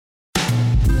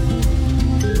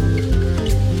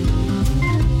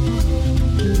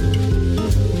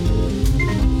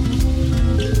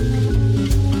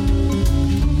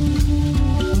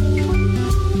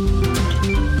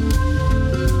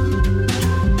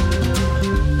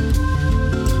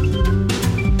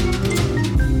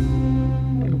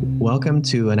Welcome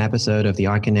to an episode of the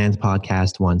Arcanans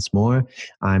podcast once more.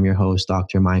 I'm your host,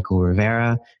 Dr. Michael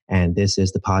Rivera, and this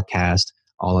is the podcast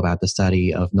all about the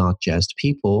study of not just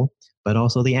people, but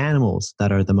also the animals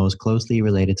that are the most closely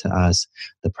related to us,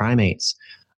 the primates.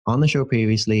 On the show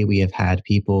previously, we have had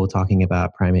people talking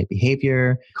about primate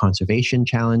behavior, conservation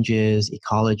challenges,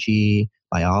 ecology,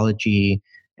 biology,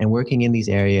 and working in these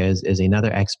areas is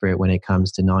another expert when it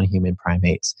comes to non-human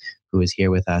primates who is here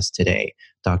with us today,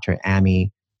 Dr.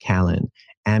 Amy Callan.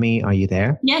 Amy, are you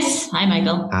there? Yes. Hi,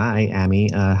 Michael. Hi, Amy.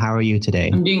 How are you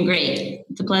today? I'm doing great.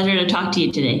 It's a pleasure to talk to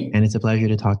you today. And it's a pleasure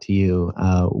to talk to you.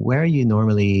 Where are you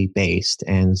normally based?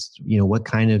 And, what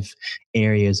kind of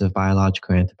areas of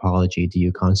biological anthropology do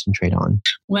you concentrate on?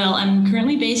 Well, I'm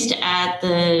currently based at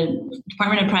the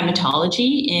Department of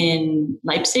Primatology in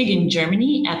Leipzig in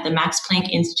Germany at the Max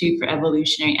Planck Institute for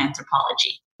Evolutionary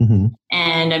Anthropology. Mm-hmm.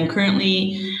 And I'm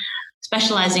currently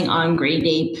specializing on great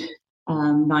ape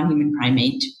non-human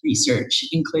primate research,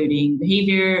 including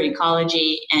behavior,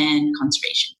 ecology, and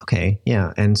conservation. Okay,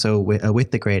 yeah. And so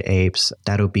with the great apes,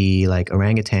 that'll be like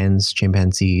orangutans,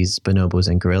 chimpanzees, bonobos,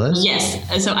 and gorillas?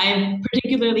 Yes. So I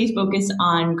particularly focus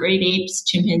on great apes,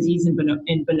 chimpanzees, and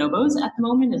bonobos at the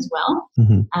moment as well.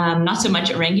 Mm-hmm. Not so much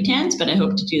orangutans, but I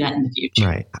hope to do that in the future.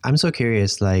 Right. I'm so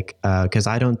curious, because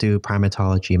I don't do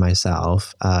primatology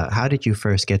myself. How did you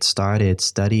first get started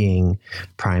studying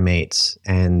primates?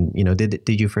 And,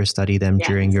 did you first study them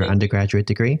during your undergraduate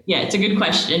degree? Yeah, it's a good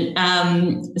question.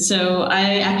 So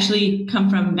I actually come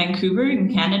from Vancouver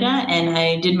in Canada, and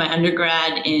I did my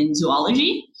undergrad in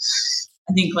zoology.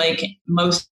 I think like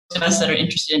most of us that are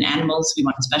interested in animals, we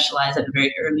want to specialize at a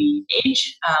very early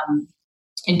age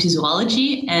into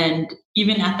zoology. And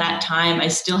even at that time, I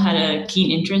still had a keen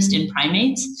interest in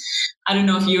primates. I don't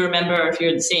know if you remember or if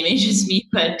you're the same age as me,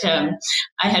 but I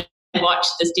had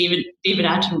watched this David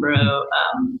Attenborough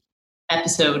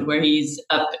episode where he's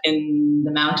up in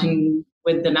the mountain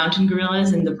with the mountain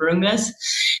gorillas and the virungas.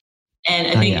 And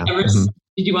I think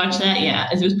did you watch that? Yeah,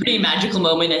 it was a pretty magical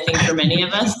moment, I think, for many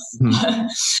of us.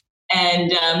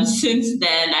 And since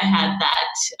then, I had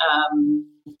that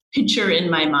picture in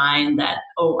my mind that,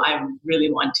 I really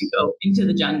want to go into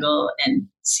the jungle and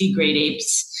see great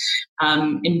apes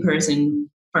in person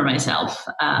for myself.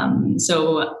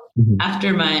 So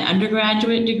after my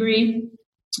undergraduate degree,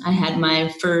 I had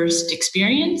my first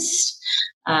experience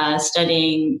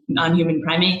studying non-human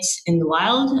primates in the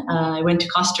wild. I went to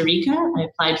Costa Rica. I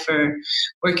applied for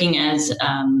working as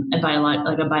a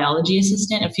biology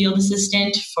assistant, a field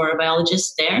assistant for a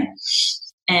biologist there.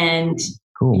 And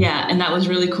cool. And that was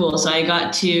really cool. So I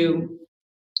got to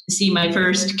see my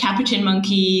first capuchin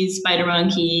monkeys, spider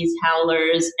monkeys,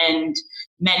 howlers, and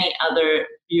many other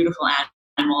beautiful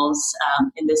animals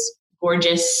in this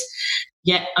gorgeous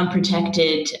yet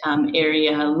unprotected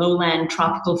area, lowland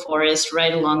tropical forest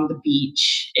right along the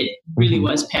beach. It really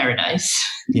was paradise.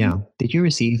 Yeah. Did you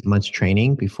receive much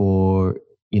training before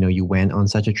you went on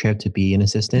such a trip to be an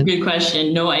assistant? Good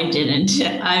question. No, I didn't.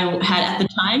 I had at the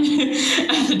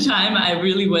time, I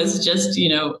really was just,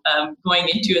 going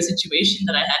into a situation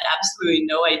that I had absolutely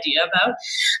no idea about.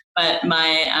 But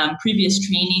my previous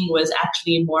training was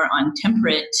actually more on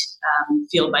temperate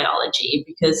field biology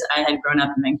because I had grown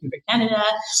up in Vancouver, Canada.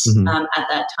 At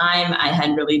that time, I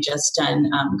had really just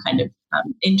done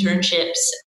internships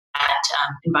at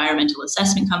environmental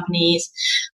assessment companies.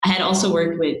 I had also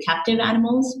worked with captive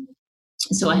animals.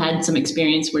 So I had some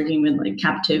experience working with like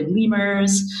captive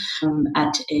lemurs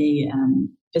at a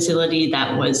facility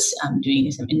that was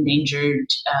doing some endangered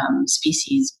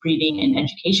species breeding and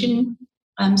education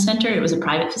center. It was a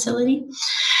private facility.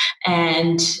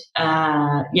 And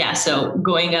so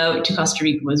going out to Costa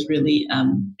Rica was really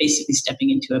basically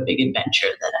stepping into a big adventure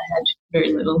that I had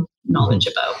very little knowledge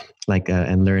about.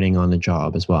 And learning on the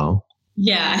job as well.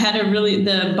 Yeah, I had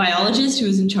the biologist who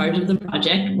was in charge of the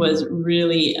project was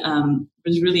really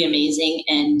amazing.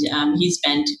 And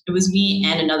it was me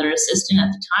and another assistant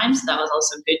at the time. So that was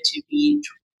also good to be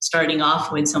starting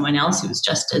off with someone else who was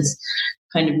just as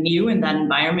kind of new in that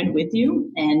environment with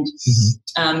you. And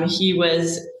he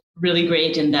was really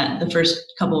great in that the first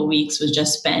couple of weeks was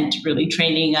just spent really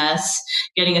training us,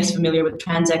 getting us familiar with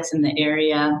transects in the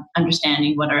area,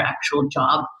 understanding what our actual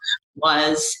job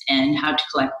was and how to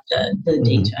collect the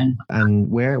data. And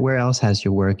where else has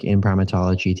your work in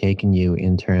primatology taken you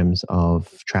in terms of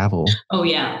travel? Oh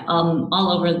yeah,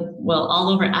 all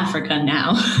over Africa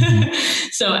now.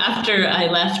 So after I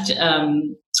left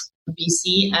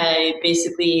BC, I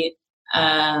basically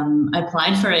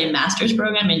applied for a master's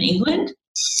program in England.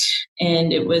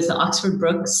 And it was the Oxford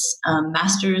Brookes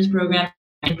master's program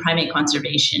in primate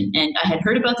conservation. And I had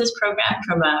heard about this program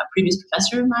from a previous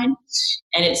professor of mine,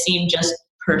 and it seemed just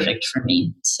perfect for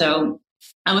me. So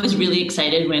I was really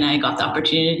excited when I got the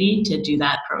opportunity to do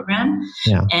that program.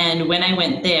 Yeah. And when I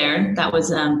went there, that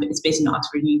was, it's based in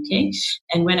Oxford, UK.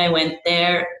 And when I went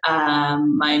there,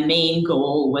 my main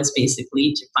goal was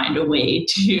basically to find a way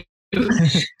to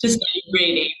study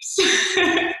great apes.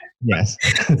 Yes.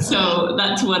 So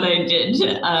that's what I did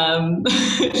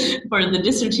for the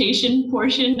dissertation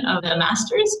portion of the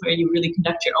master's, where you really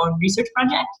conduct your own research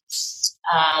project.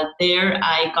 There,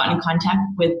 I got in contact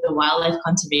with the Wildlife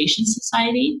Conservation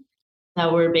Society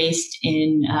that were based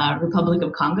in Republic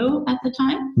of Congo at the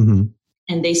time. Mm-hmm.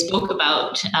 And they spoke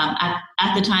about,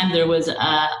 at the time, there was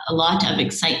a lot of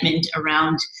excitement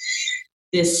around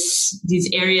these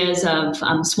areas of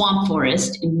swamp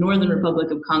forest in northern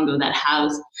Republic of Congo that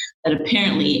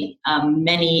apparently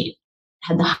many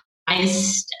had the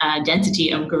highest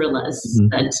density of gorillas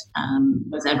that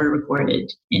was ever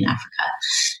recorded in Africa.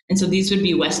 And so these would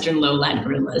be Western lowland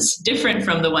gorillas, different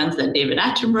from the ones that David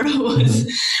Attenborough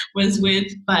was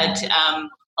with, but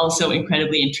also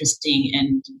incredibly interesting,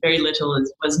 and very little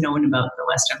was known about the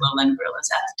Western lowland gorillas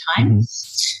at the time.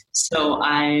 So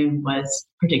I was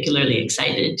particularly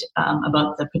excited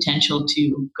about the potential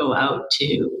to go out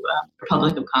to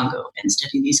Republic of Congo and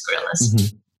study these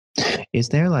gorillas. Is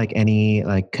there like any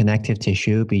like connective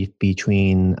tissue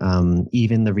between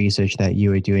even the research that you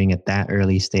were doing at that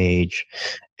early stage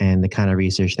and the kind of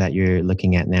research that you're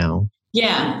looking at now?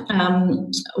 Yeah.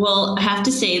 Well, I have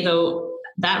to say, though,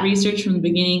 that research from the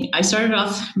beginning, I started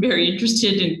off very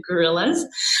interested in gorillas,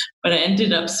 but I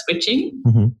ended up switching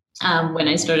when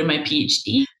I started my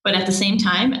PhD. But at the same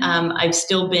time, I've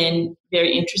still been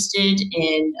very interested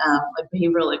in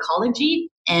behavioral ecology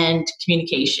and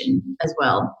communication as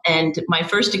well. And my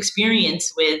first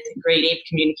experience with great ape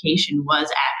communication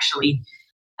was actually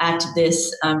at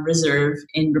this reserve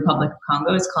in Republic of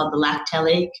Congo. It's called the Lac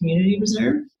Tele Community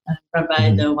Reserve, run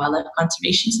by the Wildlife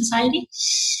Conservation Society.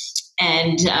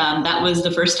 And that was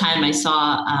the first time I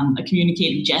saw a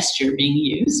communicative gesture being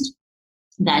used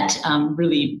that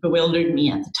really bewildered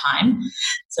me at the time.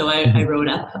 So I wrote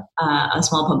up a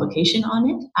small publication on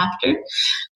it after.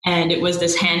 And it was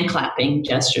this hand clapping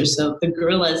gesture. So the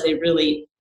gorillas, they really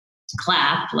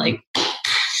clap, like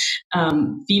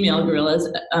female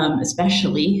gorillas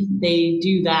especially. They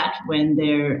do that when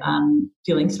they're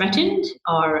feeling threatened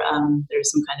or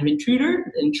there's some kind of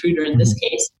intruder. The intruder in this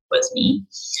case was me.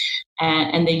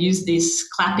 And they use this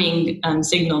clapping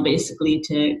signal basically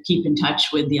to keep in touch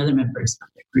with the other members of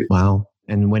their group. Wow.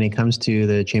 And when it comes to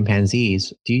the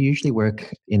chimpanzees, do you usually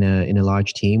work in a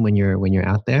large team when you're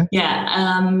out there?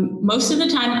 Yeah, most of the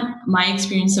time, my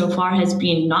experience so far has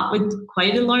been not with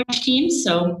quite a large team.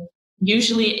 So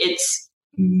usually it's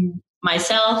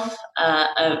myself,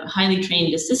 a highly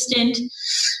trained assistant,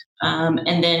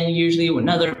 and then usually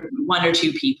another one or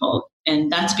two people.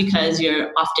 And that's because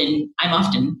I'm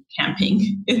often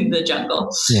camping in the jungle.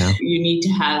 Yeah. You need to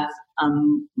have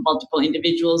multiple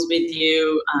individuals with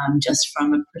you, just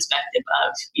from a perspective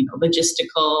of,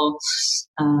 logistical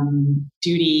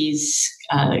duties,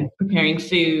 preparing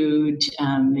food,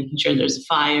 making sure there's a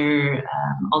fire,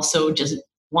 also just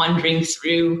wandering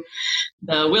through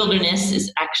the wilderness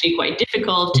is actually quite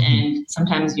difficult, and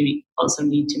sometimes you also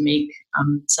need to make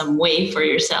some way for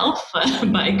yourself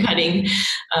by cutting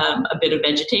a bit of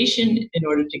vegetation in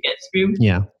order to get through.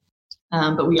 Yeah.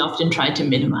 But we often try to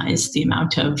minimize the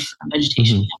amount of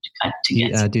vegetation you have to cut to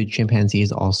get through. Do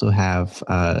chimpanzees also have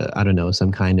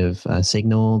some kind of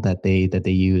signal that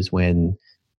they use when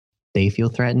they feel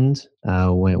threatened,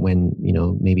 when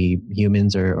maybe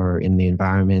humans are in the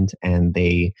environment and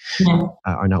they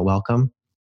are not welcome?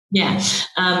 Yeah,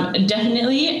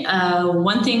 definitely.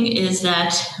 One thing is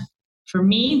that for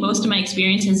me, most of my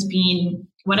experience has been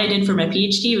what I did for my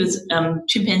PhD was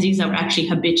chimpanzees that were actually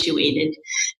habituated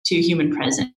to human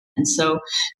presence. And so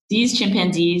these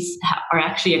chimpanzees are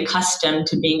actually accustomed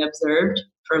to being observed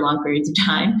for long periods of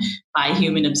time by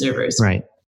human observers. Right.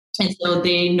 And so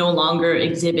they no longer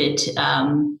exhibit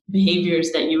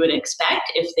behaviors that you would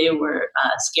expect if they were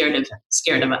scared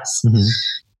of us.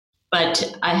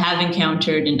 But I have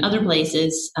encountered in other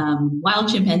places wild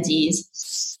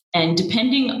chimpanzees, and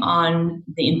depending on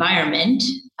the environment,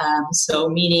 so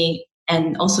meaning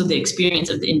and also the experience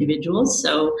of the individuals.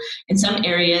 So in some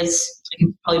areas, I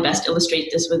can probably best illustrate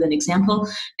this with an example.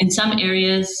 In some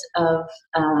areas of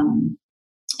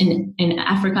in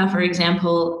Africa, for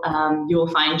example, you will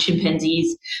find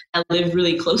chimpanzees that live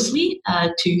really closely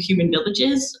to human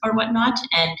villages or whatnot.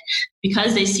 And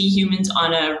because they see humans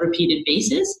on a repeated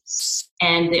basis,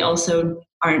 and they also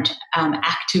aren't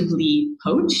actively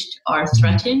poached or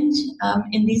threatened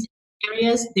in these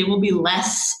areas, they will be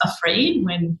less afraid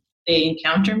when they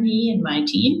encounter me and my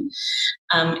team,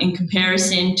 in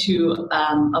comparison to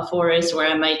a forest where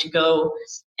I might go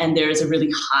and there's a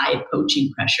really high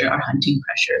poaching pressure or hunting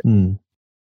pressure,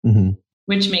 mm-hmm.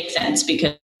 which makes sense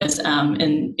because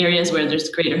in areas where there's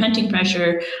greater hunting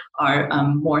pressure or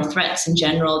more threats in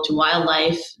general to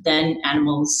wildlife, then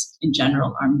animals in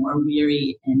general are more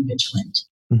weary and vigilant.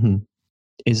 Mm-hmm.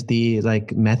 Is the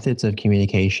methods of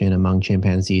communication among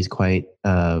chimpanzees quite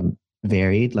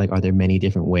varied? Like, are there many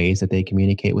different ways that they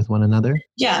communicate with one another?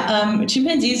 Yeah,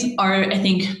 chimpanzees are, I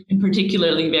think,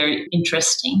 particularly very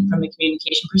interesting from a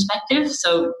communication perspective.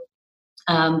 So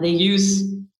they use,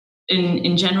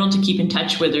 in general, to keep in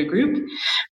touch with their group.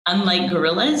 Unlike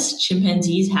gorillas,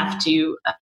 chimpanzees have to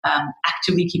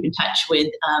actively keep in touch with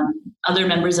other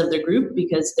members of their group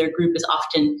because their group is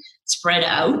often spread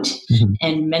out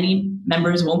and many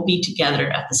members won't be together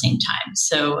at the same time.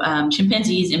 So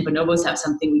chimpanzees and bonobos have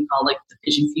something we call the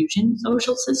fission fusion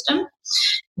social system,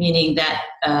 meaning that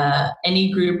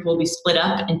any group will be split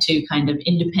up into kind of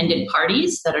independent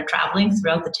parties that are traveling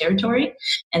throughout the territory.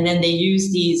 And then they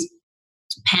use these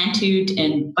pantoot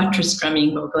and buttress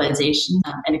drumming vocalization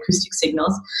and acoustic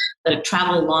signals that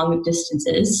travel long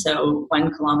distances, so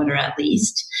 1 kilometer at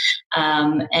least.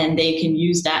 And they can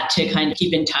use that to kind of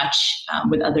keep in touch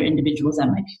with other individuals that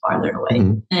might be farther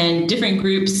away. And different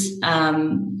groups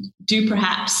do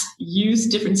perhaps use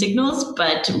different signals,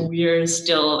 but we're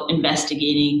still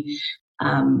investigating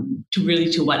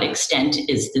to what extent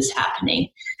is this happening.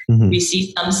 We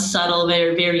see some subtle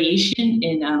variation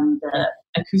in the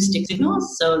acoustic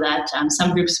signals, so that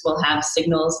some groups will have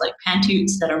signals like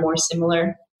pantoots that are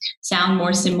sound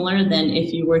more similar than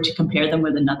if you were to compare them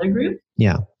with another group.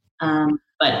 Yeah.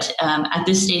 But at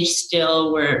this stage,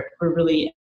 still we're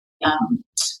really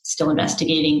still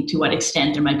investigating to what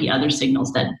extent there might be other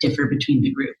signals that differ between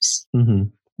the groups.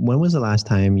 When was the last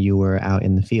time you were out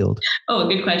in the field? Oh,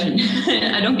 good question.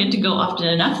 I don't get to go often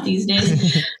enough these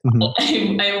days.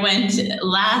 I went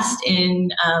last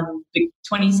in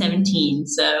 2017,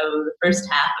 so the first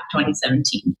half of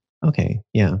 2017. Okay,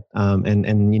 yeah.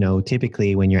 And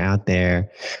typically when you're out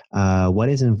there, what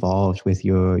is involved with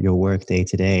your work day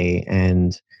to day?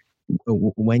 And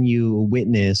when you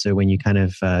witness or when you kind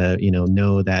of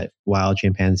know that wild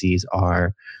chimpanzees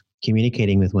are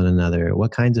communicating with one another,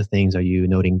 what kinds of things are you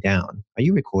noting down? Are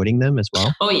you recording them as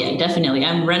well? Oh yeah, definitely.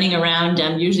 I'm running around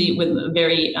usually with a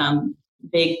very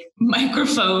big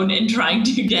microphone and trying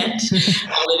to get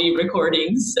quality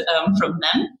recordings from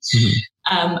them.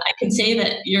 I can say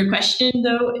that your question,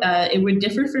 though, it would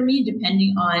differ for me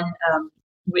depending on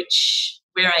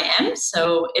where I am.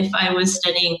 So if I was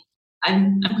studying,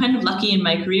 I'm kind of lucky in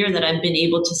my career that I've been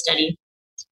able to study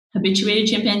habituated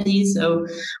chimpanzees, so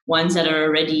ones that are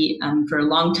already for a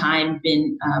long time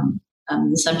been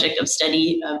the subject of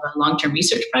study of a long-term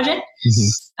research project.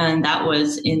 And that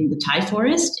was in the Thai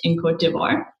forest in Côte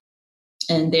d'Ivoire.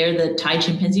 And there, the Thai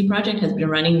Chimpanzee Project has been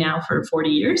running now for 40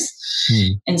 years.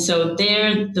 And so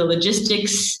there, the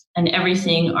logistics and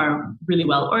everything are really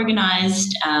well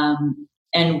organized.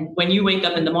 And when you wake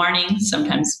up in the morning,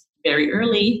 sometimes very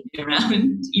early,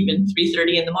 around even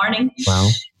 3:30 in the morning,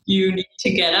 you need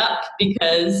to get up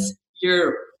because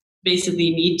you're basically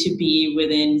need to be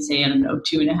within, say,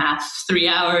 2.5, 3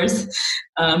 hours.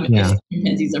 If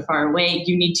chimpanzees are far away,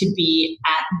 you need to be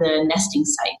at the nesting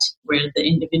site where the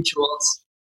individuals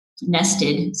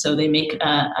nested. So they make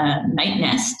a night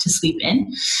nest to sleep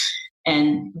in.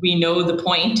 And we know the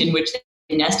point in which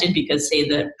they nested because, say,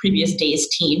 the previous day's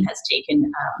team has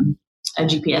taken a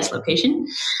GPS location.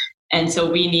 And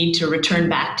so we need to return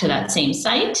back to that same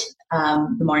site,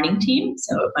 the morning team.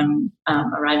 So if I'm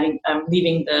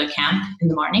leaving the camp in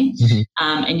the morning,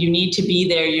 and you need to be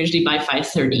there usually by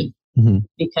 5:30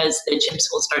 because the chimps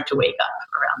will start to wake up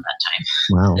around that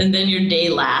time. And then your day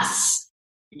lasts,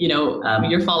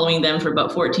 you're following them for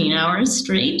about 14 hours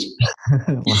straight.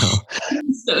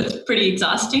 So it's pretty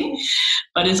exhausting,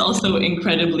 but it's also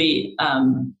incredibly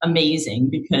amazing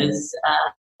because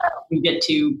we get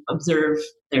to observe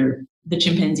the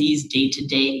chimpanzees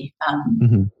day-to-day,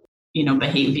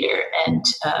 behavior, and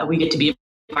we get to be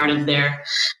a part of their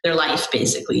life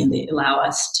basically, and they allow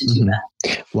us to do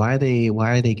that. Why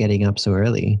are they getting up so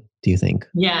early, do you think?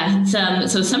 Yeah,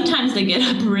 so sometimes they get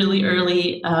up really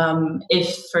early.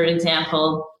 If, for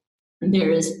example,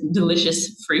 there is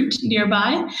delicious fruit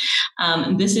nearby.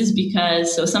 This is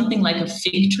because, so something like a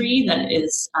fig tree that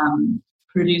is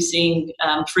producing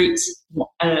fruits,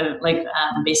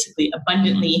 basically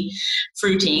abundantly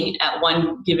fruiting at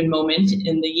one given moment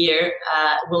in the year,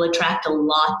 will attract a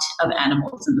lot of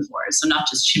animals in the forest. So not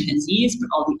just chimpanzees, but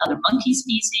all the other monkey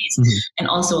species, and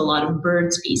also a lot of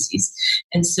bird species.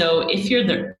 And so if you're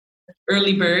the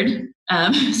early bird,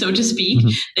 so to speak,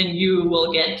 then you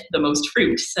will get the most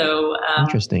fruit. So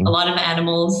Interesting. A lot of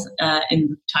animals in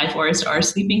the Thai forest are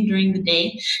sleeping during the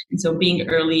day. And so being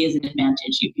early is an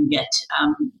advantage. You can get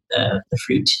the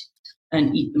fruit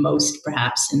and eat the most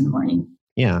perhaps in the morning.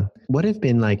 Yeah. What have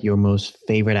been like your most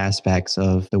favorite aspects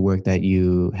of the work that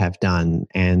you have done?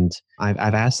 And I've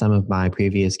asked some of my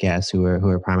previous guests who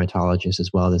are primatologists as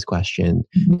well this question,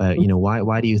 but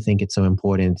why do you think it's so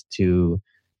important to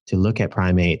look at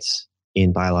primates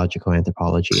in biological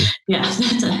anthropology? Yeah,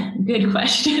 that's a good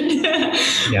question.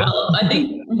 Yeah. Well, I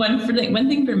think one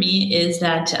thing for me is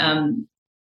that,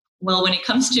 when it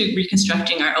comes to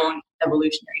reconstructing our own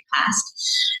evolutionary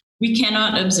past, we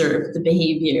cannot observe the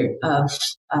behavior of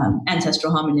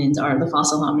ancestral hominins or the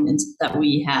fossil hominins that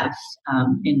we have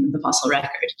in the fossil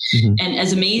record. And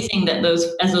as amazing that those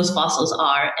fossils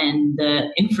are, and the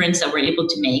inference that we're able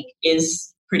to make is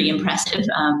pretty impressive,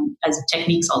 as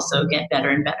techniques also get better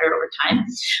and better over time,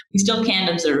 we still can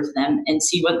observe them and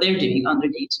see what they're doing on their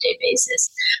day-to-day basis.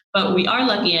 But we are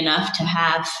lucky enough to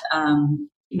have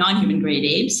non-human grade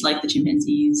apes like the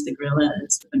chimpanzees, the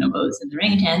gorillas, the bonobos, and the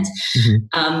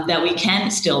orangutans that we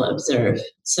can still observe.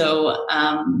 So,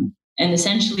 and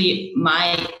essentially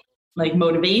my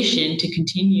motivation to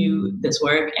continue this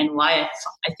work, and why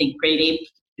I think great ape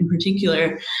in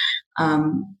particular,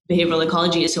 behavioral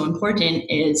ecology is so important,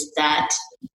 is that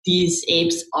these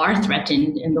apes are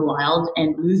threatened in the wild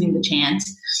and losing the chance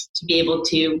to be able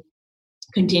to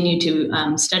continue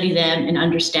to study them and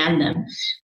understand them.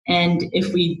 And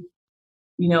if we,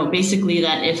 basically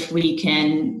that if we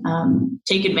can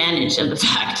take advantage of the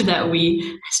fact that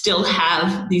we still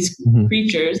have these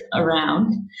creatures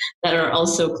around that are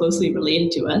also closely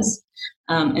related to us,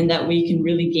 and that we can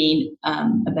really gain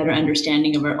a better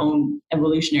understanding of our own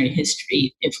evolutionary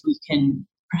history if we can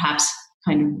perhaps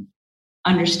kind of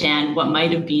understand what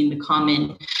might have been the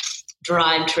common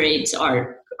derived traits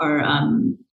or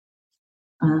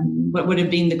what would have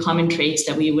been the common traits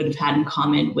that we would have had in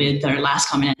common with our last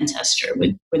common ancestor,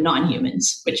 with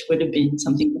non-humans, which would have been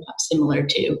something perhaps similar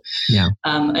to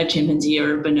a chimpanzee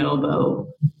or a bonobo,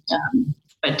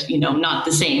 but not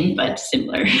the same, but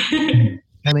similar.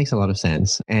 That makes a lot of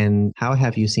sense. And how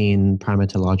have you seen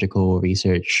primatological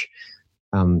research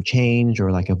change or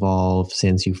evolve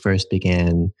since you first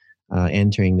began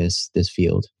entering this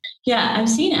field? Yeah, I've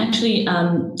seen actually,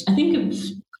 I think I've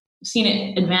seen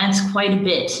it advance quite a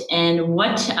bit. And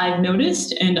what I've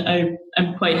noticed, and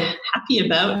I'm quite happy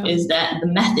about, is that the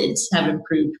methods have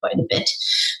improved quite a bit.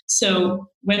 So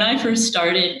when I first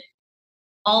started,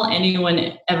 all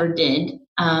anyone ever did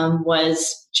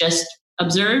was just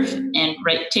observe and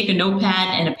take a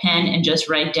notepad and a pen and just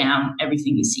write down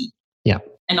everything you see. Yeah.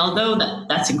 And although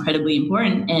that's incredibly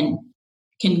important and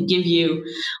can give you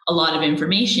a lot of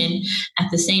information, at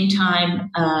the same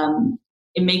time,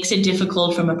 it makes it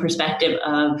difficult from a perspective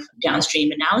of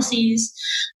downstream analyses,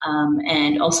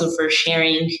 and also for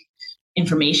sharing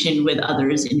information with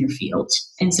others in your field.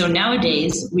 And so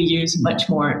nowadays we use much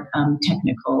more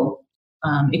technical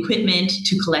equipment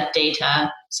to collect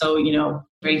data. So,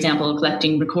 for example,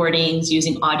 collecting recordings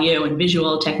using audio and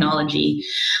visual technology.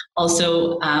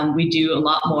 Also, we do a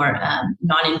lot more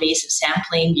non-invasive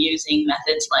sampling using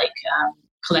methods like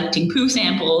collecting poo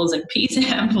samples and pee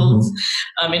samples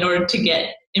in order to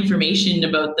get information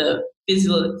about the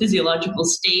physiological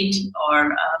state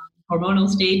or hormonal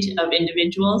state of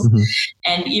individuals.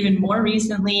 And even more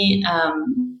recently,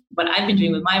 what I've been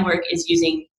doing with my work is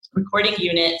using recording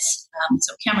units,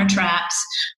 so camera traps,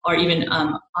 or even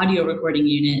audio recording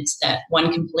units that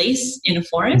one can place in a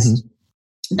forest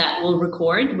that will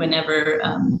record whenever,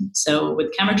 so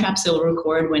with camera traps, it will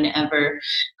record whenever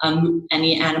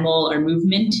any animal or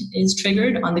movement is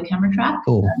triggered on the camera trap,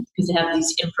 because they have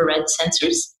these infrared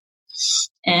sensors.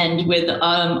 And with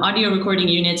audio recording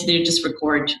units, they just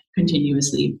record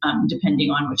continuously, depending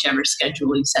on whichever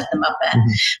schedule you set them up at.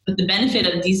 But the benefit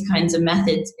of these kinds of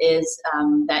methods is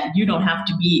that you don't have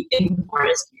to be in the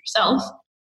forest yourself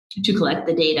to collect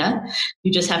the data.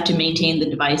 You just have to maintain the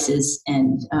devices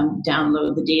and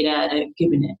download the data at a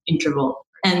given interval,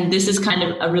 for And this is kind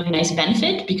of a really nice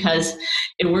benefit because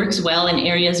it works well in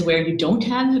areas where you don't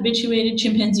have habituated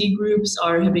chimpanzee groups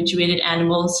or habituated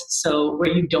animals, so where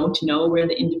you don't know where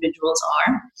the individuals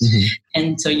are. Mm-hmm.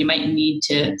 And so you might need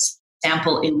to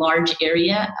sample a large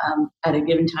area at a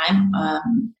given time.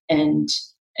 And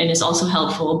it's also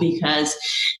helpful because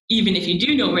even if you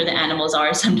do know where the animals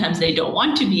are, sometimes they don't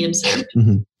want to be observed.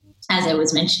 Mm-hmm. As I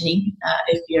was mentioning,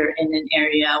 if you're in an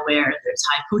area where there's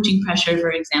high poaching pressure,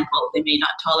 for example, they may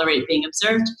not tolerate being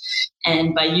observed.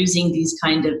 And by using these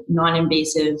kind of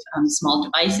non-invasive small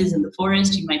devices in the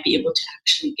forest, you might be able to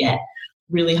actually get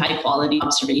really high quality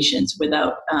observations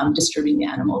without disturbing the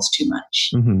animals too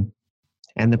much. Mm-hmm.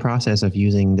 And the process of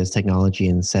using this technology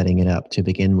and setting it up to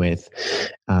begin with,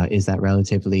 is that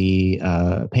relatively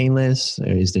painless?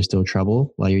 Or is there still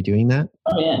trouble while you're doing that?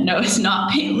 Oh, yeah. No, it's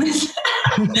not painless.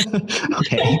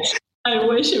 Okay. I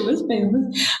wish it was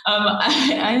painless.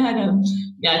 I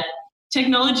had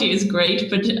technology is great,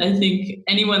 but I think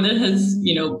anyone that has,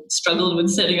 struggled with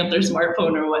setting up their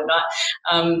smartphone or whatnot,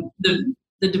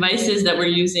 the devices that we're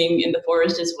using in the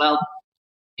forest as well,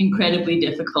 incredibly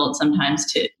difficult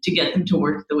sometimes to get them to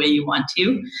work the way you want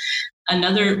to.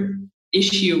 Another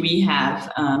issue we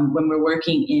have when we're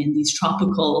working in these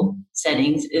tropical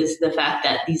settings is the fact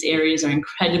that these areas are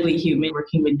incredibly humid,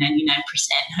 working with 99%,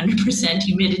 100%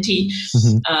 humidity.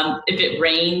 Mm-hmm. If it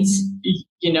rains,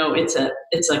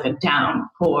 it's like a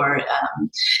downpour.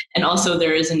 And also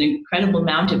there is an incredible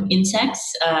amount of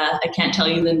insects. I can't tell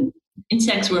you, the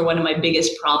insects were one of my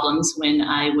biggest problems when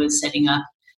I was setting up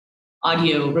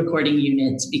audio recording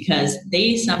units, because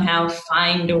they somehow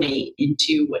find a way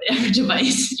into whatever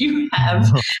device you have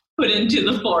put into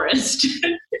the forest.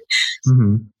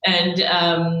 Mm-hmm.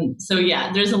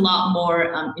 And there's a lot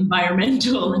more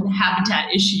environmental and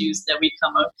habitat issues that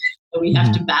we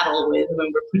have to battle with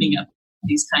when we're putting up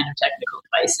these kind of technical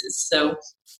devices. So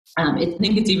I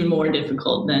think it's even more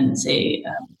difficult than, say,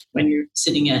 when you're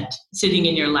sitting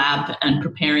in your lab and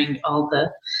preparing all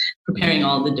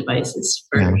the devices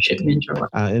for shipment or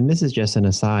whatnot. And this is just an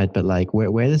aside, but like,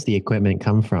 where does the equipment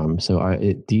come from? So,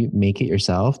 do you make it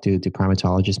yourself? Do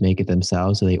primatologists make it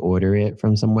themselves? Do they order it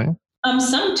from somewhere?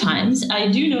 Sometimes. I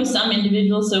do know some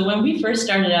individuals. So when we first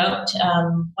started out,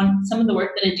 some of the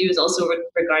work that I do is also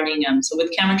regarding, so with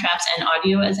camera traps and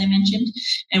audio, as I mentioned.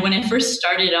 And when I first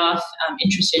started off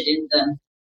interested in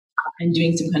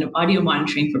doing some kind of audio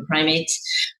monitoring for primates,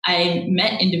 I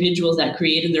met individuals that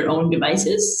created their own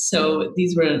devices. So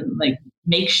these were like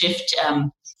makeshift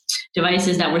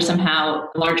devices that were somehow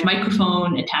a large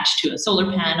microphone attached to a solar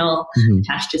panel, mm-hmm.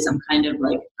 attached to some kind of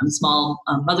like small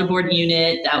motherboard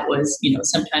unit that was,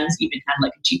 sometimes even had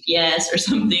like a GPS or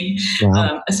something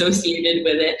associated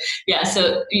with it. Yeah,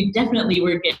 so we definitely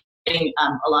were getting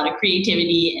a lot of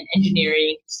creativity and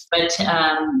engineering. But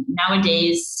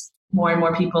nowadays, more and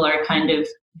more people are kind of,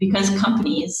 because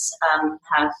companies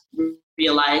have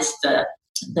realized the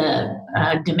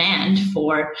demand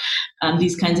for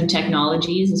these kinds of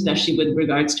technologies, especially with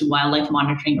regards to wildlife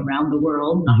monitoring around the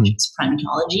world, not mm-hmm. just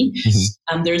primatology.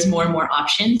 Mm-hmm. There's more and more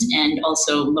options, and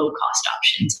also low-cost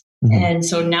options. Mm-hmm. And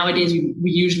so nowadays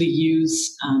we usually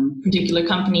use particular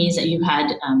companies that you've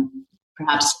had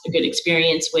perhaps a good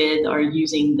experience with, or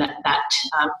using that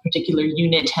particular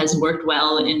unit has worked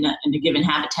well in a given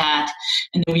habitat.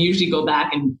 And then we usually go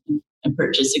back and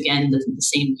purchase again the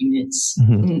same units.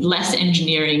 Mm-hmm. Less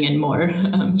engineering and more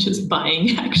just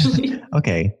buying, actually.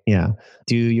 Okay, yeah.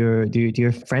 Do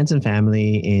your friends and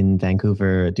family in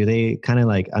Vancouver, do they kind of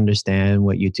like understand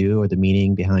what you do or the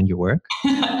meaning behind your work?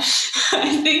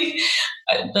 I think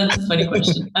that's a funny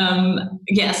question.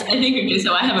 Yes, I think, okay,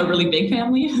 so I have a really big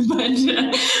family,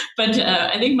 but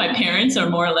I think my parents are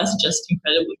more or less just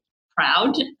incredibly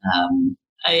proud.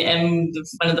 I am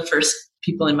one of the first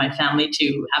people in my family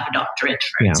to have a doctorate,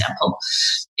 for example,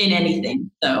 in anything.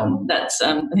 So that's,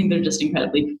 I think they're just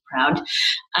incredibly proud.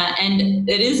 And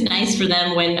it is nice for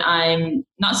them when I'm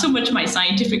not so much my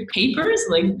scientific papers,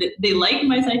 like they like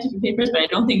my scientific papers, but I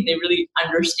don't think they really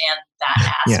understand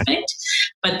that aspect.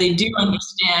 Yeah. But they do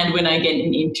understand when I get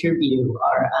an interview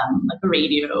or like a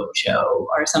radio show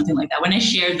or something like that. When I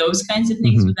share those kinds of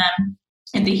things mm-hmm. with them,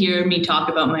 and they hear me talk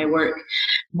about my work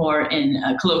more in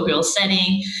a colloquial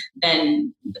setting,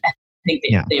 then I think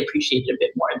they appreciate it a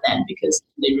bit more then, because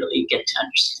they really get to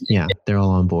understand it. Yeah, they're all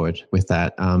on board with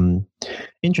that.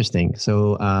 Interesting.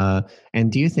 So,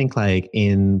 and do you think like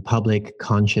in public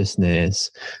consciousness,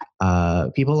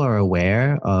 people are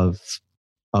aware of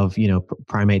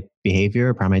primate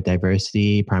behavior, primate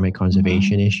diversity, primate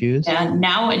conservation mm-hmm. issues? Yeah,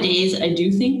 nowadays, I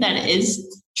do think that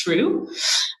is true.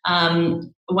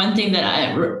 One thing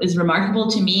that is remarkable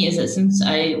to me is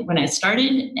that when I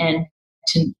started, and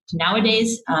to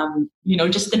nowadays,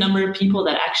 just the number of people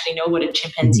that actually know what a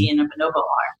chimpanzee and a bonobo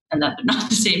are, and that they're not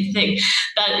the same thing.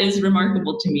 That is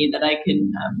remarkable to me, that I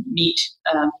can meet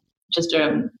just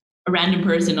a random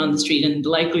person on the street, and the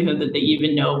likelihood that they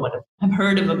even know have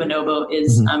heard of a bonobo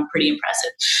is pretty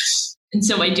impressive. And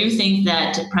so I do think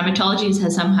that primatology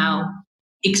has somehow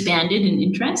expanded in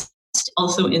interest,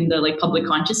 also in the public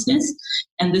consciousness.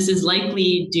 And this is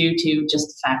likely due to just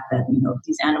the fact that,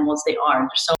 these animals, they're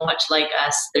so much like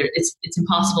us. It's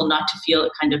impossible not to feel a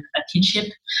kind of a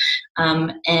kinship.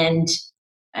 And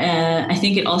I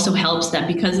think it also helps that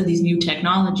because of these new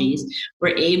technologies,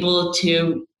 we're able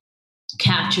to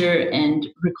capture and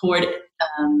record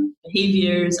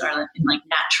behaviors or in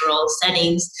natural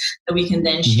settings that we can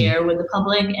then share with the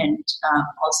public and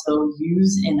also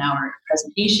use in our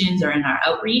presentations or in our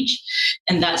outreach.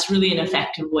 And that's really an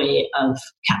effective way of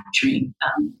capturing,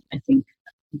 I think,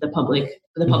 the public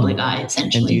eye,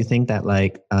 essentially. And do you think that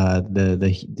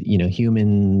the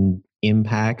human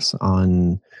impacts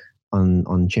on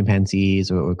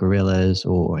chimpanzees or gorillas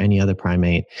or any other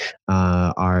primate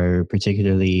are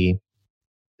particularly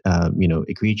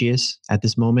egregious at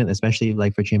this moment, especially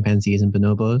for chimpanzees and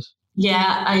bonobos?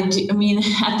 Yeah, I do. I mean,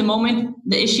 at the moment,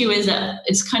 the issue is that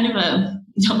it's kind of a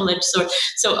double-edged sword.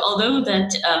 So although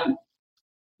that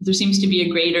there seems to be a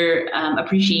greater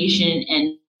appreciation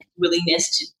and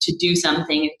willingness to do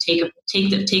something, take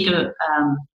the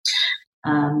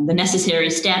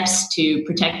necessary steps to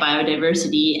protect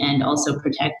biodiversity and also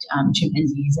protect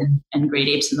chimpanzees and great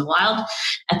apes in the wild,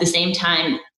 at the same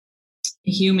time,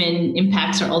 human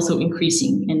impacts are also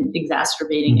increasing and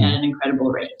exacerbating at an incredible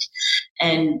rate.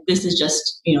 And this is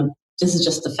just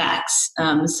the facts.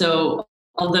 So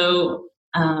although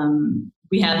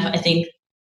we have, I think,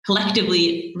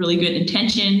 collectively really good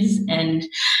intentions, and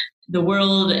the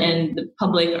world and the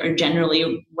public are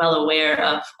generally well aware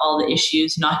of all the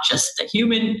issues, not just the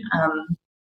human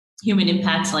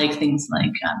impacts, like things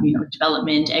like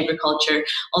development, agriculture,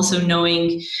 also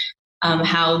knowing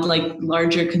how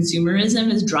larger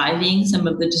consumerism is driving some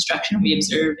of the destruction we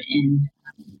observe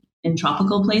in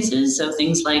tropical places. So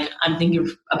things like I'm thinking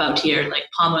about here, like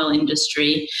palm oil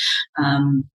industry,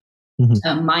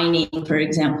 mining, for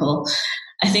example.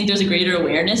 I think there's a greater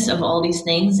awareness of all these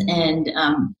things, and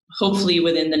hopefully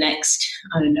within the next,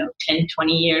 10,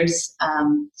 20 years,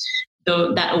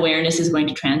 though that awareness is going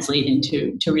to translate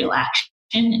into real action.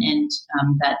 And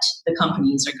that the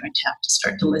companies are going to have to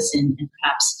start to listen and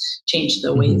perhaps change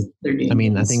the ways they're doing. I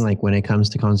mean, I think when it comes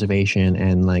to conservation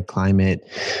and climate,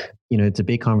 it's a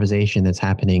big conversation that's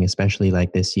happening, especially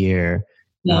this year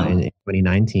in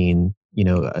 2019.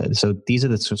 So these are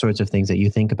the sorts of things that you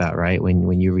think about, right?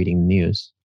 When you're reading the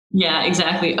news. Yeah,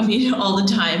 exactly. I mean, all the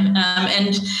time.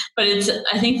 But it's,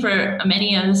 I think for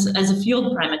many of us as a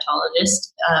field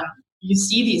primatologist, you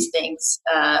see these things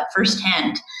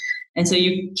firsthand. And so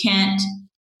you can't,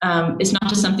 it's not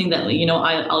just something that,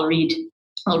 I'll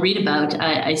read about.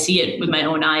 I see it with my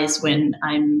own eyes when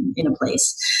I'm in a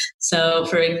place. So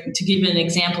to give an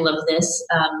example of this,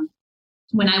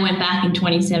 when I went back in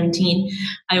 2017,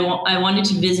 I wanted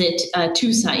to visit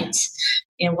two sites,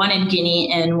 and one in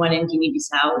Guinea and one in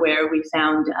Guinea-Bissau, where we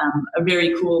found a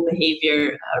very cool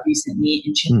behavior recently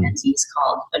in chimpanzees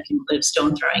called cumulative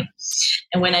stone throwing.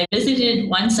 And when I visited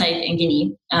one site in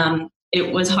Guinea,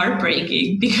 it was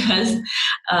heartbreaking because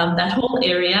that whole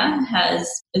area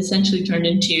has essentially turned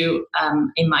into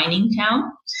a mining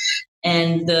town.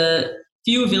 And the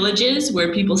few villages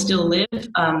where people still live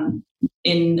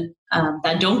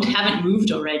that haven't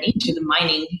moved already to the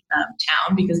mining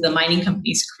town, because the mining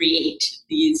companies create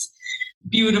these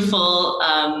beautiful,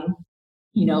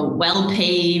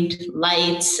 well-paved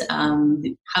lights,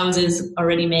 houses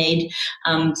already made,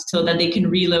 so that they can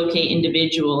relocate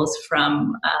individuals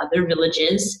from their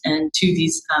villages and to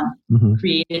these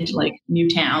created new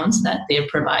towns that they have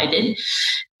provided.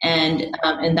 And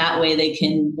in that way, they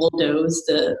can bulldoze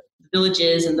the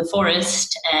villages and the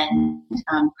forest and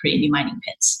create new mining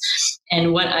pits.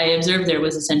 And what I observed there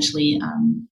was essentially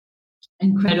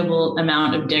incredible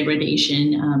amount of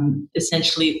degradation,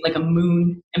 essentially like a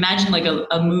moon. Imagine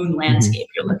a moon landscape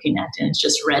you're looking at, and it's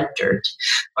just red dirt,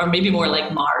 or maybe more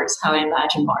like Mars, how I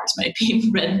imagine Mars might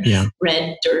be,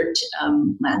 red dirt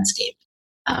landscape.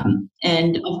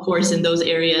 And of course, in those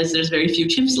areas, there's very few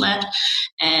chimps left,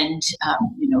 and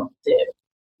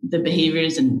the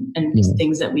behaviors and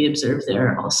things that we observe there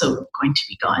are also going to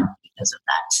be gone because of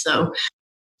that. So,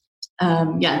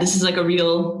 this is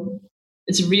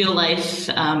it's real life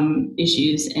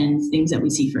issues and things that we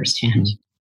see firsthand.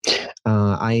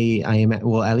 I am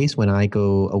well, at least when I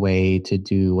go away to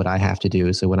do what I have to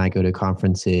do. So when I go to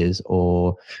conferences,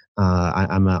 or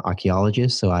I'm an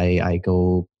archaeologist, so I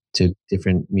go to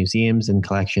different museums and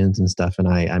collections and stuff, and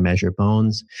I measure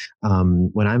bones.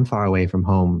 When I'm far away from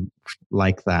home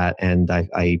like that, and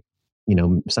I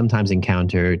sometimes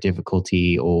encounter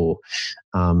difficulty, or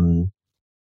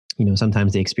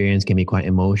sometimes the experience can be quite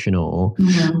emotional.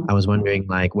 Mhm. I was wondering,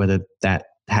 like, whether that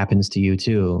happens to you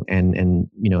too, and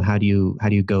how do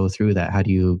you go through that? How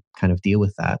do you kind of deal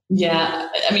with that? Yeah,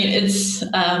 I mean, it's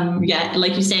yeah,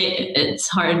 like you say, it's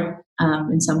hard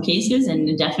in some cases,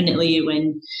 and definitely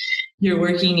when you're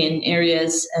working in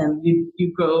areas,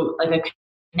 you grow like a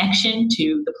connection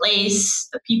to the place,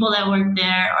 the people that work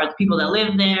there, or the people that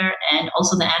live there, and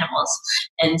also the animals.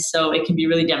 And so it can be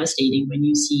really devastating when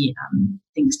you see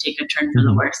things take a turn for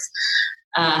the Hmm. worse.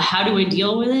 How do I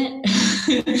deal with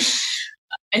it?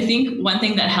 I think one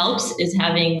thing that helps is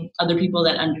having other people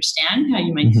that understand how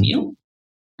you might Hmm. feel,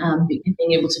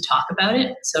 being able to talk about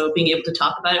it. So being able to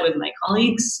talk about it with my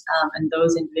colleagues and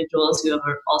those individuals who have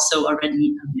also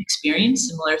already experienced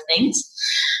similar things,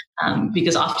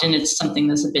 because often it's something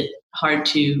that's a bit hard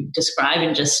to describe,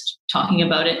 and just talking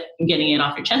about it and getting it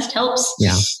off your chest helps.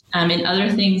 Yeah. And other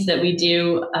things that we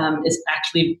do is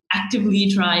actually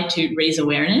actively try to raise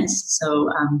awareness. So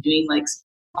doing like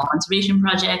conservation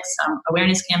projects,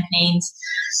 awareness campaigns.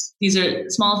 These are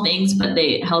small things, but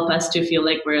they help us to feel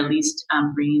like we're at least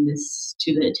bringing this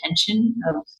to the attention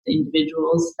of the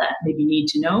individuals that maybe need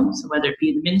to know. So whether it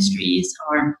be the ministries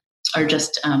or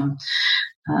just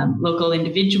local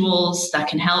individuals that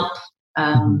can help.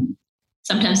 Hmm.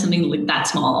 Sometimes something like that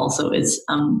small also is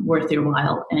worth your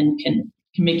while, and can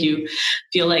make you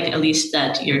feel like at least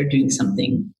that you're doing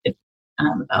something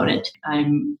about it.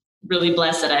 I'm really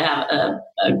blessed that I have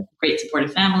a great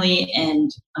supportive family,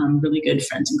 and really good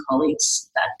friends and colleagues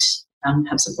that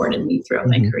have supported me throughout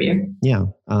my Hmm. career. Yeah.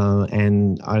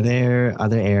 And are there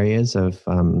other areas of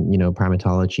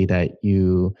primatology that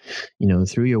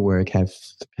through your work have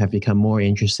become more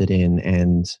interested in,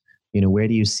 and where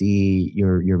do you see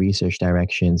your research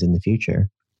directions in the future?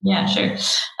 Yeah, sure.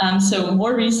 So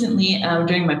more recently,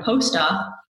 during my postdoc,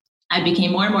 I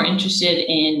became more and more interested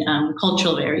in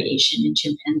cultural variation in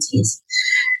chimpanzees.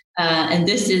 And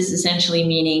this is essentially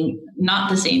meaning not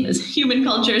the same as human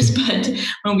cultures, but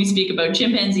when we speak about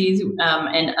chimpanzees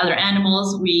and other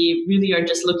animals, we really are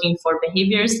just looking for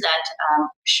behaviors that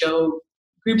show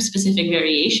group specific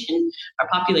variation or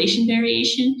population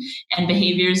variation, and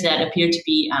behaviors that appear to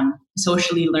be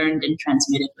socially learned and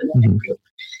transmitted within a Hmm. group.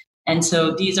 And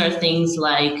so these are things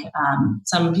like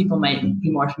some people might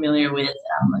be more familiar with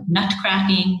like nut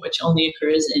cracking, which only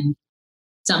occurs in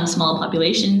some small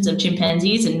populations of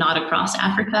chimpanzees and not across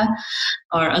Africa,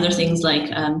 or other things like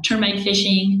termite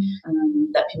fishing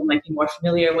that people might be more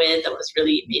familiar with, that was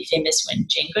really made famous when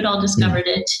Jane Goodall Yeah. discovered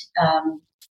it.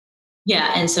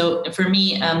 Yeah, and so for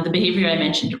me, the behavior I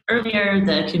mentioned earlier,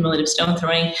 the cumulative stone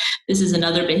throwing, this is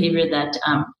another behavior that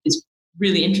is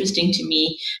really interesting to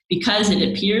me, because it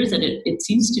appears that it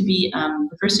seems to be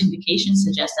the first indications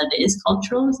suggest that it is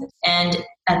cultural, and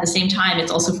at the same time,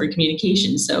 it's also for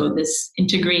communication. So this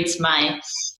integrates my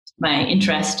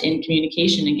interest in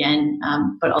communication again,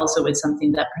 but also with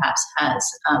something that perhaps has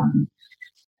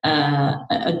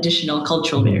additional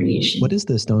cultural Hmm. variation. What does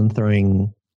the stone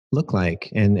throwing look like,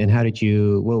 and how did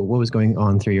you what was going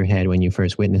on through your head when you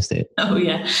first witnessed it? Oh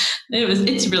yeah,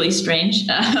 it's really strange.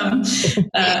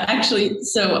 Actually,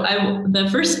 so the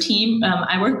first team,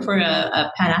 I work for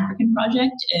a Pan African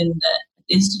project in the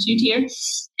institute here,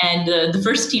 and the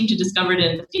first team to discover it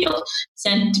in the field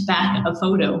sent back a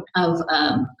photo of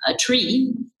a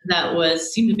tree that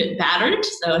seemed a bit battered,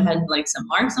 so it had like some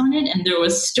marks on it, and there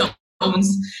was stones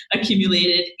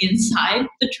accumulated inside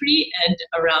the tree, and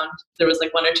around there was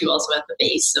like one or two also at the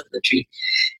base of the tree,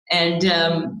 and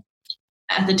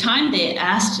at the time they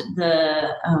asked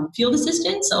the field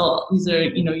assistants, so these are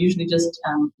usually just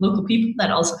local people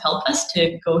that also help us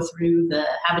to go through the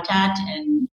habitat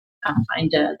and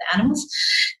find the animals,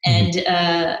 Hmm. and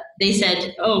they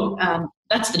said, oh,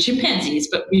 that's the chimpanzees,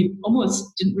 but we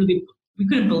almost we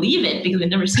couldn't believe it, because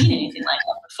we'd never seen anything like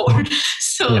that before. Yeah.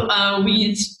 So we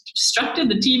instructed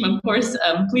the team, of course,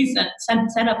 please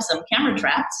set up some camera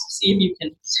traps to see if you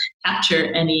can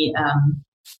capture any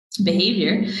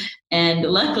behavior. And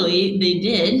luckily they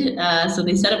did. So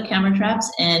they set up camera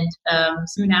traps, and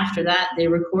soon after that, they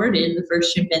recorded the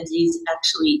first chimpanzees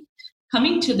actually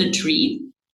coming to the tree,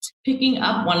 picking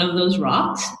up one of those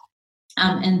rocks,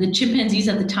 And the chimpanzees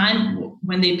at the time,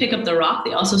 when they pick up the rock,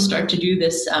 they also start to do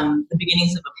this, the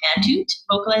beginnings of a pantoot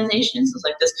vocalization. So it's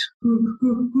like this, hoo,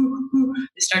 hoo, hoo, hoo.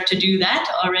 They start to do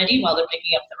that already while they're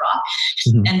picking up the rock.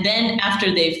 Mm-hmm. And then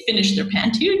after they've finished their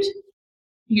pantoot,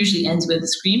 usually ends with a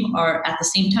scream, or at the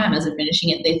same time as they're finishing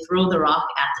it, they throw the rock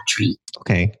at the tree.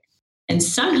 Okay. And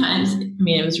sometimes,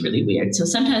 it was really weird. So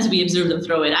sometimes we observe them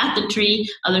throw it at the tree.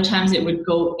 Other times it would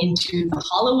go into the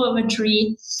hollow of a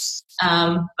tree.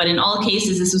 But in all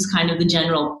cases, this was kind of the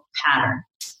general pattern.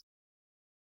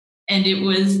 And it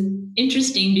was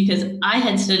interesting because I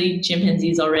had studied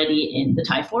chimpanzees already in the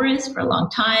Thai forest for a long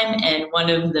time. And one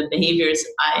of the behaviors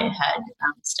I had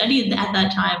studied at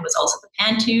that time was also the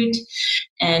pantoot.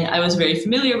 And I was very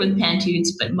familiar with pantoots,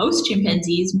 but most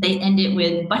chimpanzees, they end it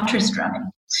with buttress drumming.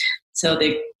 So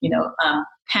they,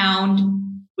 pound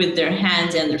with their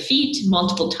hands and their feet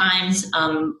multiple times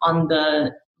on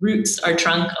the roots or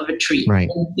trunk of a tree. Right.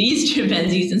 And these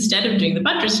chimpanzees, instead of doing the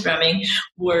buttress drumming,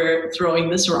 were throwing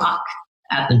this rock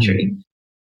at the tree.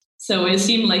 So it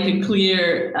seemed like a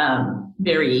clear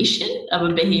variation of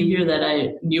a behavior that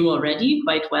I knew already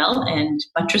quite well. And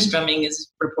buttress drumming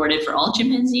is reported for all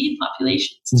chimpanzee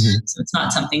populations. Mm-hmm. So it's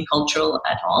not something cultural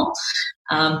at all.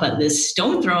 But this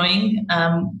stone throwing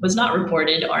was not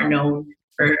reported or known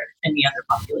for any other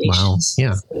populations. Wow.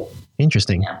 Yeah. So,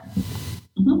 interesting. Yeah.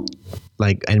 Mm-hmm.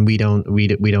 And we don't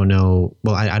know.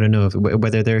 Well, I don't know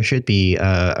whether there should be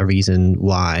a reason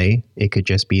why. It could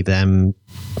just be them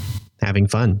having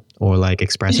fun or like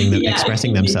expressing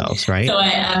themselves, right? So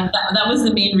that was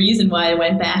the main reason why I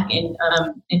went back in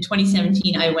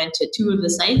 2017. I went to 2 of the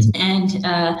sites, and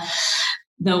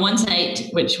the one site,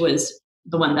 which was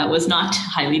the one that was not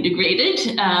highly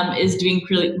degraded, is doing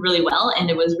really, really well, and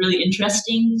it was really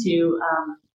interesting to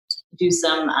do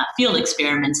some field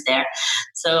experiments there.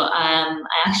 So I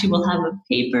actually will have a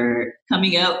paper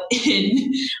coming out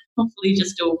in hopefully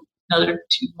just another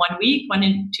 1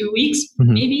 and 2 weeks,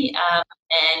 mm-hmm. maybe.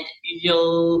 And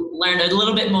you'll learn a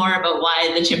little bit more about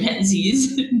why the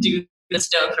chimpanzees do the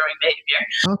stone throwing behavior.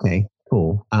 Okay,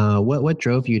 cool. What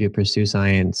drove you to pursue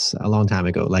science a long time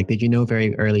ago? Like, did you know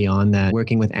very early on that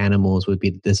working with animals would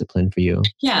be the discipline for you?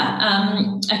 Yeah,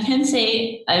 I can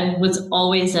say I was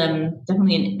always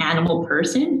definitely an animal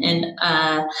person, and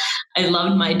I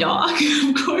loved my dog,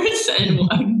 of course. And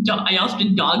I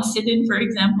often dog sitted, for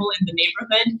example, in the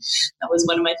neighborhood. That was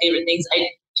one of my favorite things. I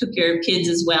took care of kids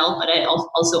as well, but I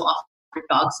also offered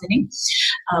dog sitting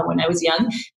when I was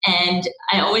young. And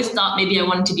I always thought maybe I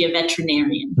wanted to be a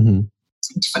veterinarian. Mm-hmm.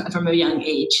 From a young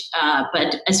age.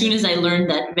 But as soon as I learned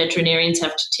that veterinarians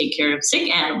have to take care of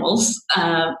sick animals,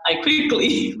 I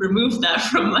quickly removed that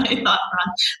from my thought,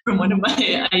 from one of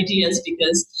my ideas,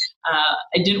 because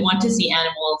I didn't want to see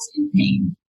animals in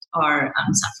pain or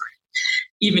suffering,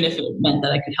 even if it meant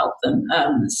that I could help them.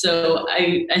 So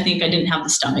I think I didn't have the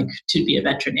stomach to be a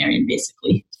veterinarian,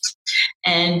 basically.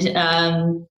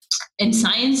 And in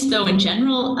science, though, in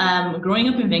general, growing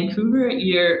up in Vancouver,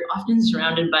 you're often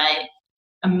surrounded by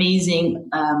amazing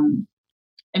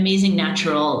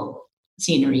natural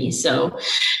scenery. So,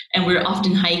 and we're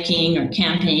often hiking or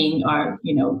camping or,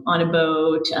 on a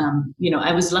boat.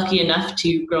 I was lucky enough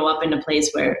to grow up in a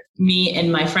place where me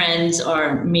and my friends,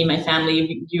 or me and my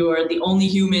family, you're the only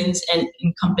humans and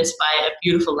encompassed by a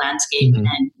beautiful landscape, mm-hmm.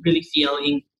 and really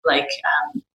feeling like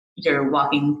you're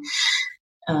walking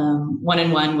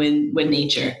one-on-one with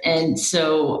nature. And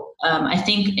so I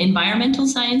think environmental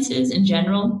sciences in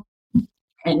general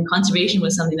and conservation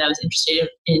was something that I was interested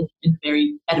in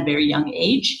at a very young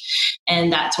age.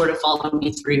 And that sort of followed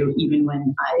me through, even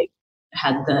when I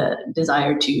had the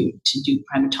desire to do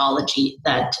primatology,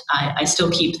 that I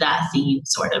still keep that theme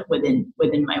sort of within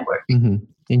my work. Mm-hmm.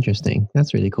 Interesting.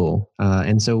 That's really cool.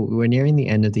 And so we're nearing the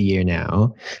end of the year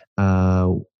now.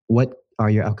 What are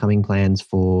your upcoming plans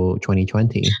for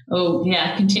 2020? Oh,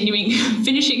 yeah.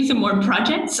 Finishing some more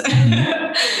projects.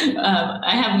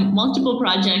 I have multiple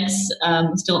projects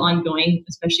still ongoing,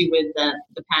 especially with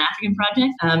the Pan-African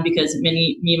project, because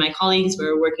me and my colleagues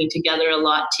were working together a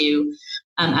lot to,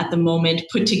 at the moment,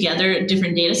 put together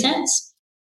different data sets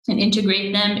and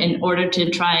integrate them in order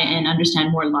to try and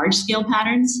understand more large-scale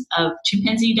patterns of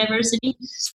chimpanzee diversity.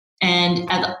 And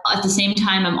at the same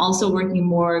time, I'm also working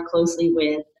more closely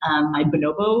with my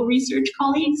bonobo research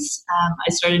colleagues. I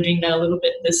started doing that a little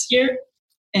bit this year,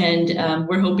 and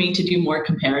we're hoping to do more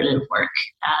comparative work.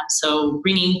 So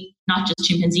bringing not just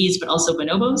chimpanzees, but also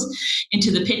bonobos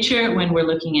into the picture when we're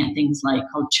looking at things like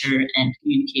culture and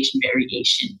communication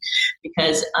variation.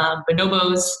 Because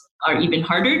bonobos are even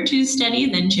harder to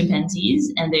study than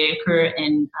chimpanzees, and they occur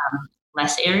in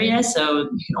less area. So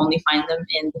you can only find them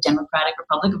in the Democratic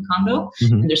Republic of Congo.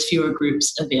 And there's fewer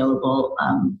groups available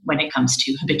when it comes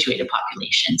to habituated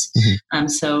populations.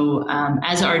 So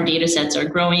as our data sets are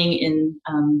growing in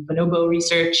bonobo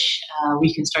research,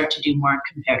 we can start to do more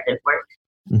comparative work.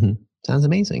 Sounds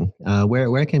amazing.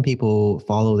 Where can people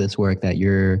follow this work that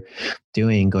you're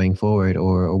doing going forward,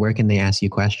 or where can they ask you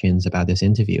questions about this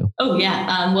interview? Oh,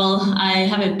 yeah. Well, I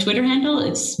have a Twitter handle.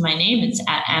 It's my name. It's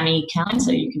 @AmiCallan.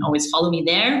 So you can always follow me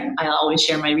there. I'll always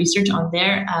share my research on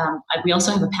there. We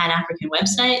also have a Pan-African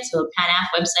website. So the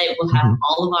Pan-Af website will have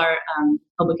all of our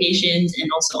publications and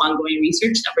also ongoing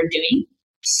research that we're doing.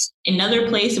 Another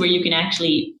place where you can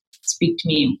actually speak to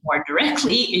me more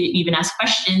directly, even ask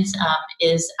questions,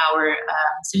 is our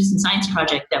citizen science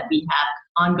project that we have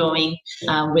ongoing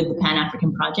with the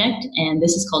Pan-African Project. And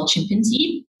this is called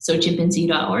Chimpanzee, so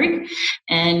chimpanzee.org.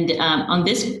 And on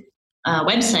this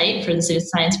website for the Citizen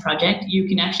Science Project, you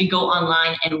can actually go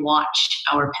online and watch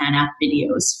our Pan-Af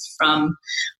videos from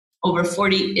over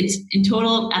 40. It's in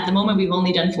total, at the moment, we've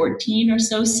only done 14 or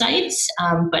so sites,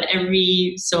 but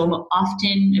every so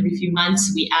often, every few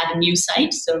months, we add a new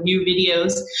site. So new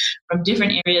videos from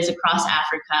different areas across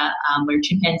Africa where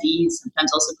chimpanzees,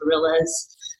 sometimes also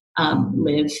gorillas,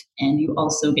 live. And you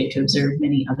also get to observe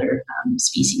many other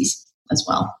species as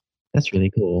well. That's really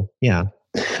cool. Yeah.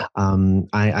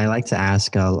 I like to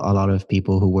ask a lot of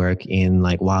people who work in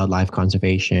like wildlife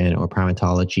conservation or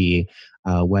primatology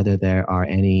whether there are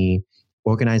any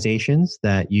organizations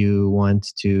that you want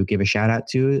to give a shout out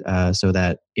to, so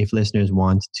that if listeners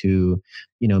want to,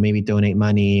 maybe donate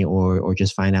money or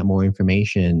just find out more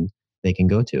information, they can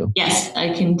go to. Yes,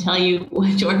 I can tell you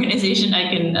which organization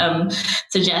I can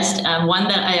suggest. One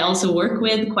that I also work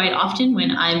with quite often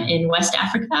when I'm in West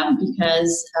Africa,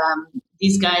 because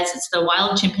these guys, it's the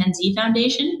Wild Chimpanzee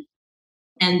Foundation,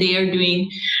 and they are doing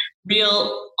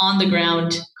real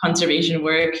on-the-ground conservation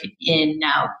work in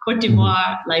now Cote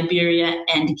d'Ivoire, Liberia,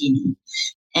 and Guinea.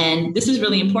 And this is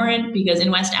really important because in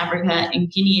West Africa, in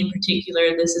Guinea in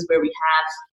particular, this is where we have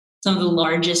some of the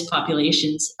largest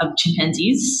populations of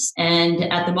chimpanzees. And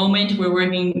at the moment, we're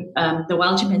working, the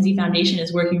Wild Chimpanzee Foundation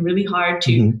is working really hard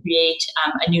to create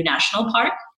a new national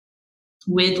park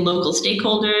with local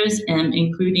stakeholders,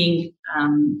 including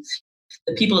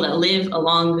the people that live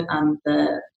along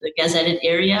the gazetted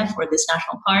area for this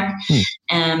national park,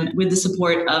 with the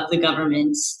support of the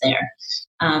governments there.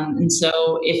 And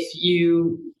so if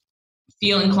you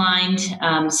feel inclined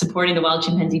supporting the Wild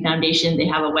Chimpanzee Foundation, they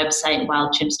have a website,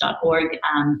 wildchimps.org,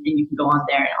 and you can go on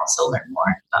there and also learn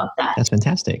more about that. That's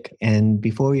fantastic. And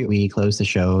before we close the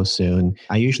show soon,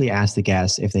 I usually ask the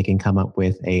guests if they can come up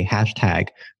with a hashtag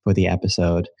for the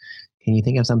episode. Can you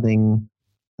think of something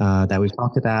that we've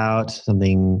talked about,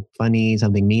 something funny,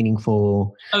 something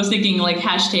meaningful? I was thinking like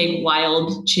hashtag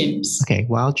wild chimps. Okay,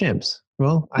 wild chimps.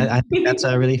 Well, I think that's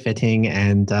really fitting,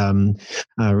 and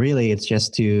really it's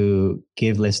just to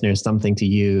give listeners something to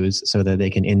use so that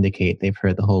they can indicate they've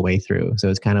heard the whole way through. So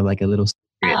it's kind of like a little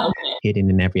secret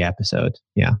hidden in every episode.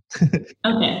 Yeah.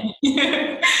 Okay.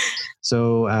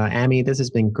 So, Amy, this has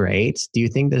been great. Do you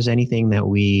think there's anything that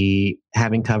we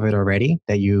haven't covered already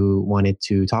that you wanted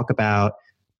to talk about,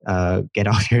 get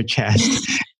off your chest?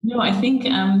 No, I think,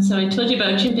 so I told you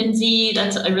about chimpanzee.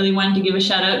 I really wanted to give a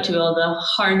shout out to all the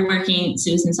hardworking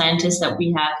citizen scientists that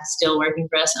we have still working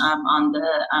for us on the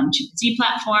chimpanzee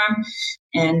platform,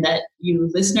 and that you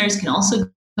listeners can also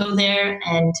go there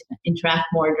and interact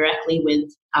more directly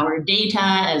with our data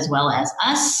as well as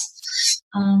us.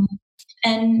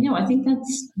 And, I think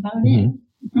that's about it.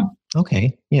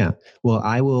 Okay. Yeah. Well,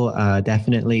 I will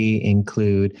definitely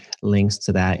include links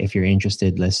to that if you're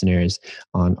interested, listeners,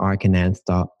 on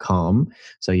arcananth.com.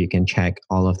 So you can check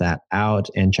all of that out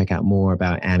and check out more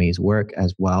about Amy's work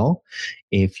as well.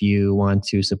 If you want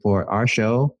to support our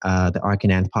show, the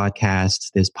Arcananth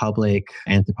podcast, this public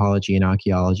anthropology and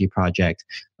archaeology project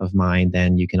of mine,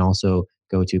 then you can also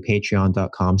go to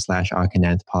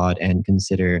patreon.com/arcananthpod and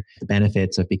consider the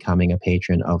benefits of becoming a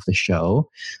patron of the show.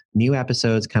 New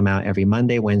episodes come out every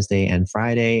Monday, Wednesday, and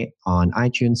Friday on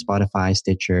iTunes, Spotify,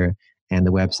 Stitcher, and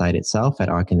the website itself at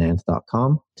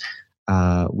arcananth.com.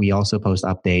 We also post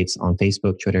updates on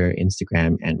Facebook, Twitter,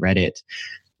 Instagram, and Reddit.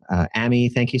 Amy,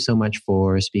 thank you so much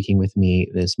for speaking with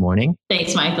me this morning.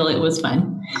 Thanks, Michael. It was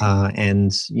fun.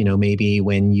 And, maybe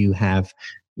when you have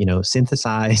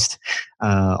synthesized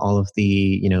all of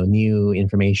the, new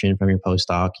information from your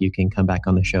postdoc, you can come back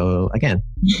on the show again.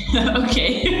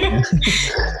 Okay.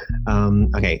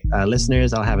 Okay,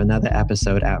 listeners, I'll have another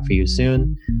episode out for you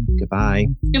soon. Goodbye.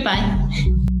 Goodbye.